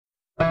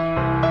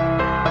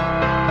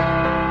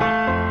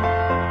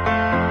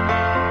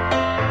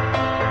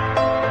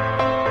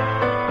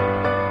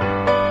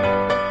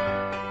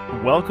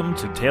welcome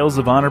to Tales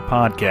of Honor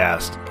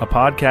Podcast, a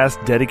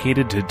podcast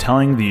dedicated to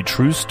telling the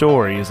true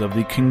stories of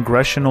the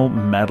Congressional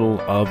Medal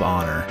of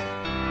Honor.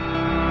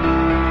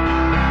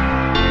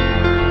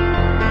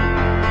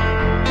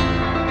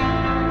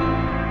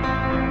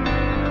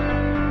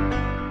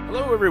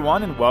 Hello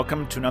everyone, and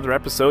welcome to another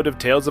episode of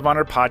Tales of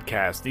Honor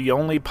Podcast, the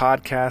only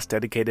podcast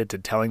dedicated to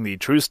telling the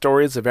true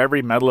stories of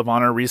every Medal of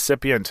Honor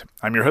recipient.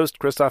 I'm your host,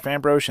 Christoph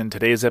Ambrose, and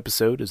today's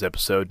episode is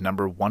episode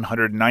number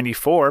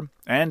 194,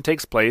 and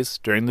takes place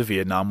during the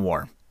Vietnam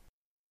War.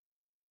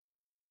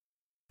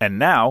 And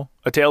now,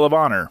 a tale of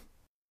honor.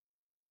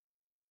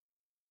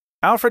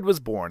 Alfred was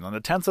born on the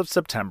 10th of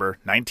September,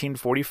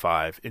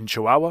 1945, in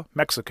Chihuahua,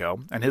 Mexico,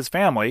 and his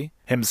family,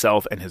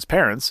 himself and his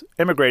parents,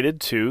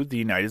 immigrated to the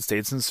United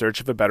States in search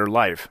of a better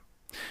life.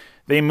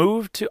 They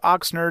moved to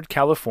Oxnard,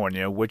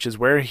 California, which is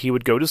where he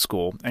would go to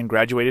school, and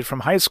graduated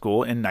from high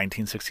school in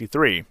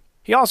 1963.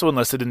 He also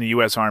enlisted in the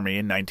U.S. Army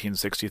in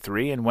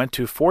 1963 and went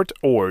to Fort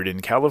Ord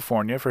in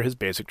California for his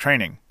basic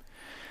training.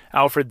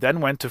 Alfred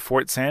then went to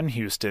Fort Sam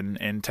Houston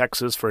in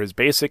Texas for his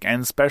basic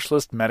and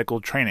specialist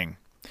medical training,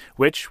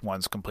 which,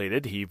 once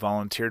completed, he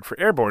volunteered for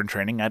airborne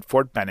training at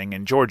Fort Benning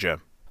in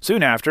Georgia.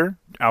 Soon after,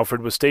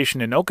 Alfred was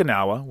stationed in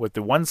Okinawa with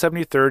the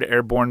 173rd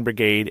Airborne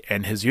Brigade,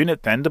 and his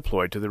unit then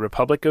deployed to the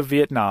Republic of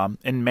Vietnam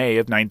in May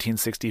of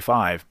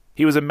 1965.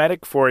 He was a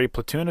medic for a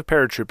platoon of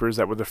paratroopers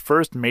that were the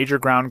first major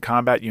ground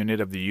combat unit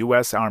of the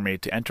U.S. Army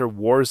to enter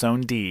War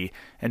Zone D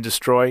and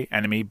destroy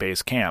enemy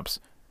base camps.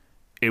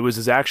 It was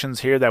his actions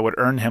here that would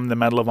earn him the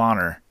Medal of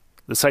Honor.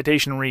 The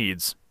citation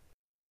reads,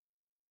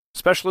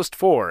 Specialist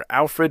 4,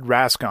 Alfred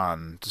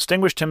Rascon,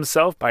 distinguished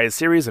himself by a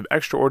series of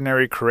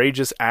extraordinary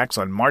courageous acts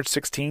on March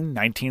 16,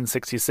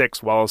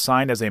 1966, while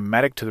assigned as a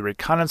medic to the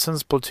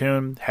Reconnaissance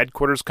Platoon,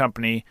 Headquarters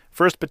Company,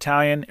 1st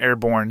Battalion,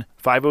 Airborne,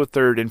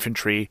 503rd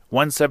Infantry,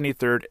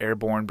 173rd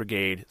Airborne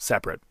Brigade,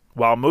 separate.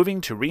 While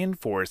moving to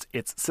reinforce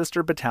its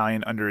sister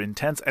battalion under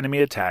intense enemy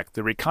attack,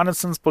 the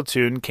Reconnaissance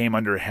Platoon came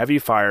under heavy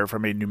fire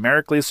from a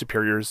numerically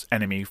superior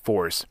enemy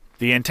force.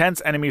 The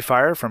intense enemy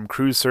fire from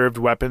crew-served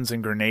weapons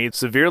and grenades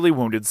severely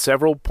wounded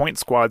several Point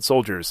Squad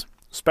soldiers.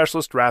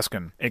 Specialist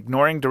Rascon,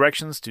 ignoring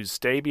directions to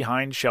stay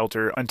behind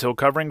shelter until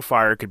covering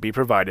fire could be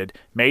provided,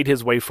 made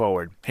his way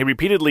forward. He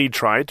repeatedly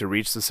tried to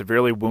reach the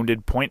severely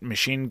wounded point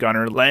machine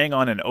gunner laying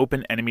on an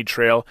open enemy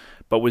trail,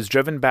 but was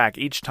driven back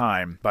each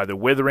time by the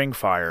withering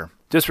fire.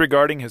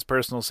 Disregarding his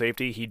personal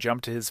safety, he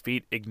jumped to his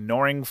feet,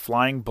 ignoring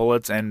flying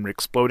bullets and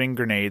exploding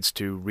grenades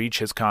to reach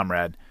his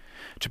comrade.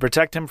 To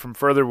protect him from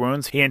further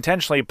wounds, he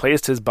intentionally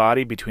placed his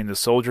body between the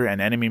soldier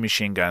and enemy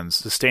machine guns,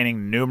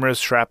 sustaining numerous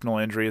shrapnel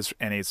injuries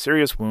and a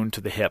serious wound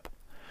to the hip.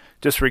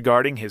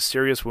 Disregarding his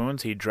serious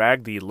wounds, he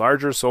dragged the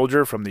larger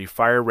soldier from the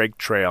fire-raked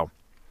trail.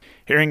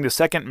 Hearing the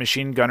second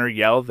machine gunner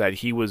yell that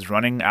he was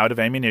running out of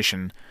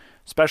ammunition,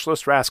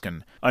 Specialist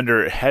Rascon,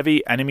 under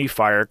heavy enemy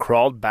fire,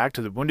 crawled back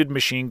to the wounded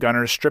machine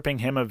gunner, stripping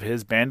him of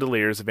his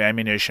bandoliers of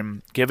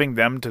ammunition, giving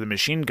them to the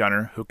machine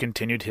gunner, who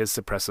continued his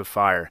suppressive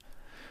fire.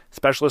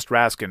 Specialist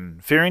Rascon,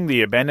 fearing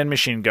the abandoned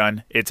machine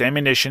gun, its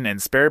ammunition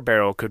and spare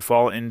barrel could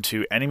fall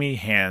into enemy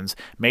hands,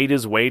 made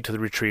his way to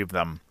retrieve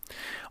them.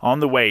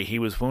 On the way, he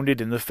was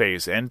wounded in the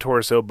face and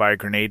torso by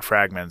grenade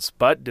fragments,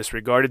 but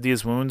disregarded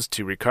these wounds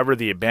to recover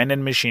the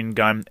abandoned machine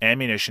gun,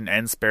 ammunition,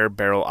 and spare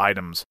barrel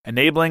items,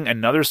 enabling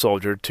another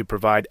soldier to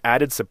provide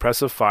added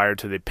suppressive fire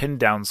to the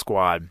pinned-down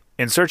squad.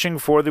 In searching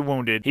for the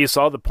wounded, he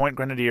saw the point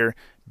grenadier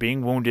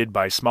being wounded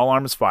by small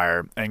arms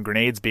fire and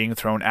grenades being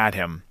thrown at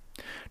him.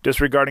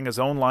 Disregarding his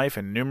own life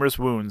and numerous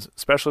wounds,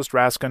 Specialist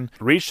Rascon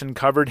reached and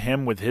covered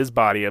him with his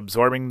body,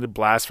 absorbing the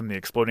blast from the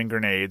exploding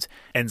grenades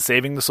and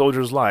saving the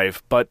soldier's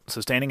life, but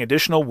sustaining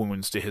additional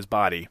wounds to his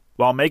body.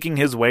 While making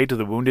his way to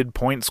the wounded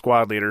point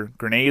squad leader,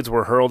 grenades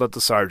were hurled at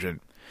the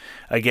sergeant.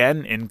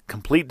 Again, in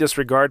complete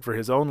disregard for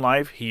his own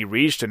life, he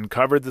reached and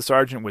covered the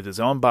sergeant with his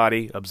own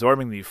body,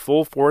 absorbing the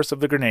full force of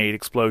the grenade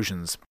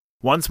explosions.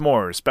 Once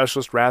more,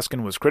 Specialist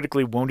Rascon was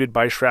critically wounded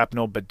by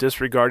shrapnel, but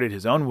disregarded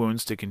his own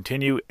wounds to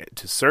continue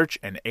to search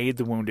and aid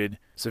the wounded.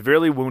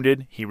 Severely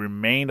wounded, he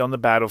remained on the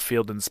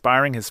battlefield,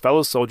 inspiring his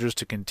fellow soldiers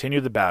to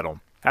continue the battle.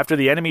 After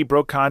the enemy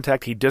broke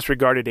contact, he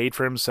disregarded aid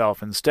for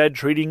himself, instead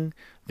treating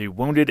the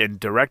wounded and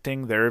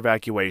directing their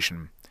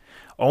evacuation.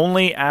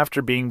 Only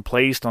after being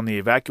placed on the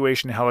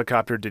evacuation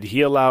helicopter did he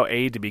allow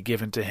aid to be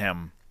given to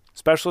him.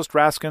 Specialist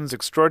Rascon's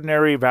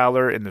extraordinary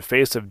valor in the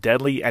face of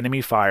deadly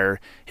enemy fire,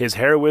 his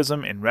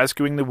heroism in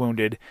rescuing the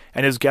wounded,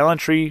 and his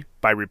gallantry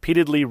by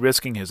repeatedly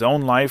risking his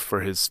own life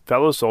for his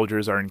fellow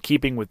soldiers are in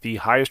keeping with the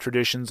highest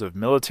traditions of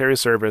military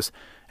service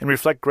and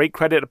reflect great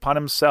credit upon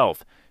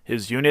himself,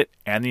 his unit,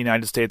 and the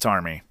United States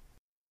Army.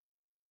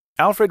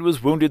 Alfred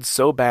was wounded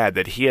so bad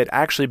that he had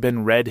actually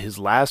been read his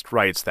last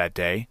rites that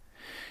day.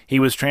 He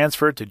was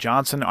transferred to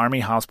Johnson Army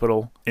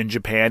Hospital in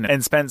Japan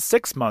and spent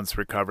 6 months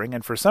recovering,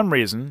 and for some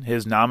reason,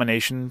 his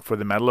nomination for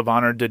the Medal of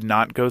Honor did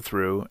not go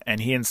through,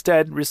 and he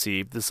instead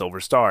received the Silver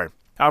Star.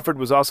 Alfred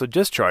was also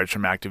discharged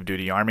from active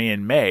duty Army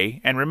in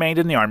May and remained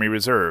in the Army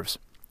Reserves.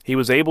 He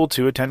was able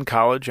to attend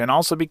college and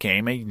also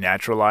became a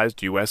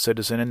naturalized U.S.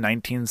 citizen in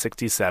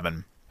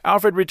 1967.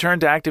 Alfred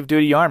returned to active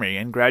duty Army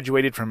and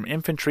graduated from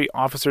Infantry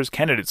Officers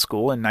Candidate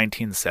School in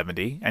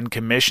 1970 and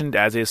commissioned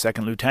as a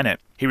second lieutenant.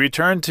 He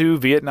returned to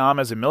Vietnam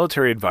as a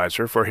military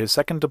advisor for his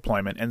second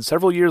deployment and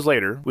several years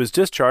later was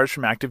discharged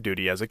from active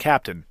duty as a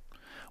captain.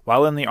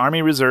 While in the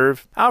Army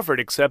Reserve, Alfred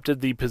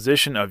accepted the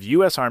position of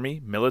U.S.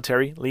 Army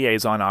Military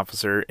Liaison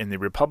Officer in the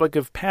Republic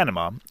of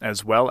Panama,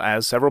 as well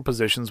as several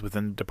positions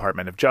within the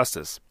Department of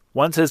Justice.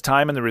 Once his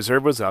time in the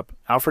reserve was up,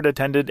 Alfred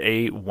attended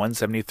a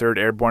 173rd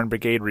Airborne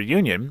Brigade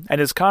reunion,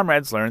 and his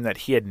comrades learned that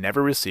he had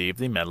never received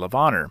the Medal of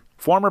Honor.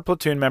 Former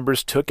platoon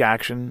members took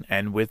action,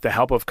 and with the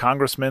help of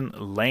Congressman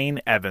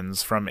Lane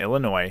Evans from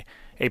Illinois,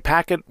 a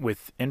packet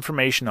with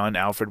information on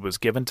Alfred was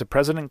given to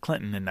President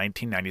Clinton in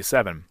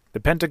 1997. The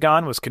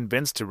Pentagon was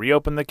convinced to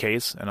reopen the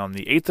case, and on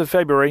the 8th of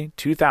February,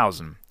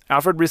 2000,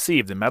 Alfred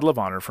received the Medal of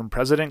Honor from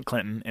President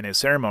Clinton in a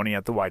ceremony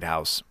at the White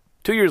House.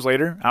 2 years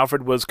later,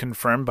 Alfred was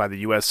confirmed by the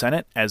U.S.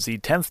 Senate as the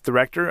 10th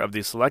director of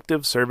the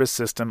Selective Service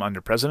System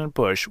under President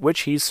Bush,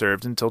 which he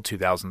served until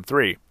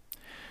 2003.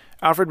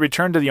 Alfred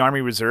returned to the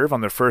Army Reserve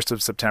on the 1st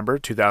of September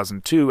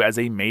 2002 as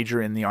a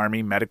major in the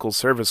Army Medical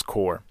Service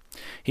Corps.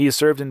 He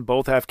served in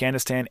both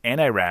Afghanistan and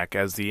Iraq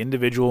as the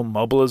individual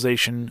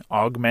mobilization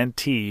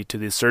augmentee to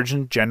the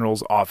Surgeon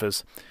General's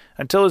office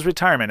until his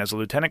retirement as a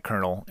lieutenant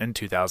colonel in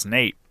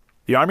 2008.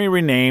 The Army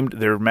renamed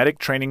their medic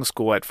training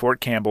school at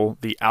Fort Campbell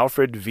the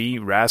Alfred V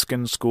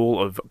Rascon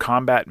School of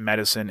Combat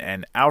Medicine,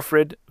 and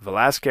Alfred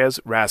Velasquez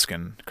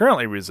Rascon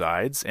currently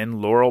resides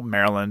in Laurel,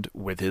 Maryland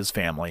with his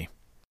family.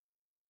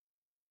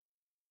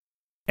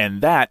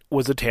 And that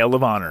was a Tale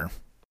of Honor.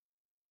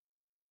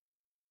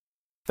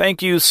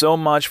 Thank you so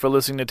much for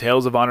listening to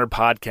Tales of Honor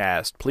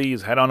Podcast.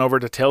 Please head on over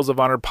to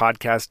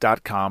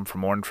talesofhonorpodcast.com for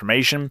more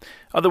information,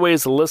 other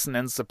ways to listen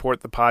and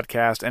support the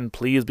podcast, and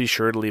please be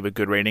sure to leave a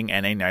good rating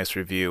and a nice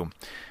review.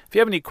 If you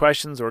have any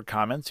questions or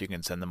comments, you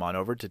can send them on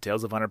over to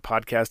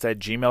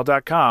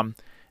talesofhonorpodcast@gmail.com.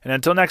 And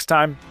until next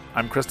time,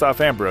 I'm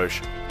Christoph Ambrosch.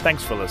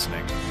 Thanks for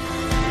listening.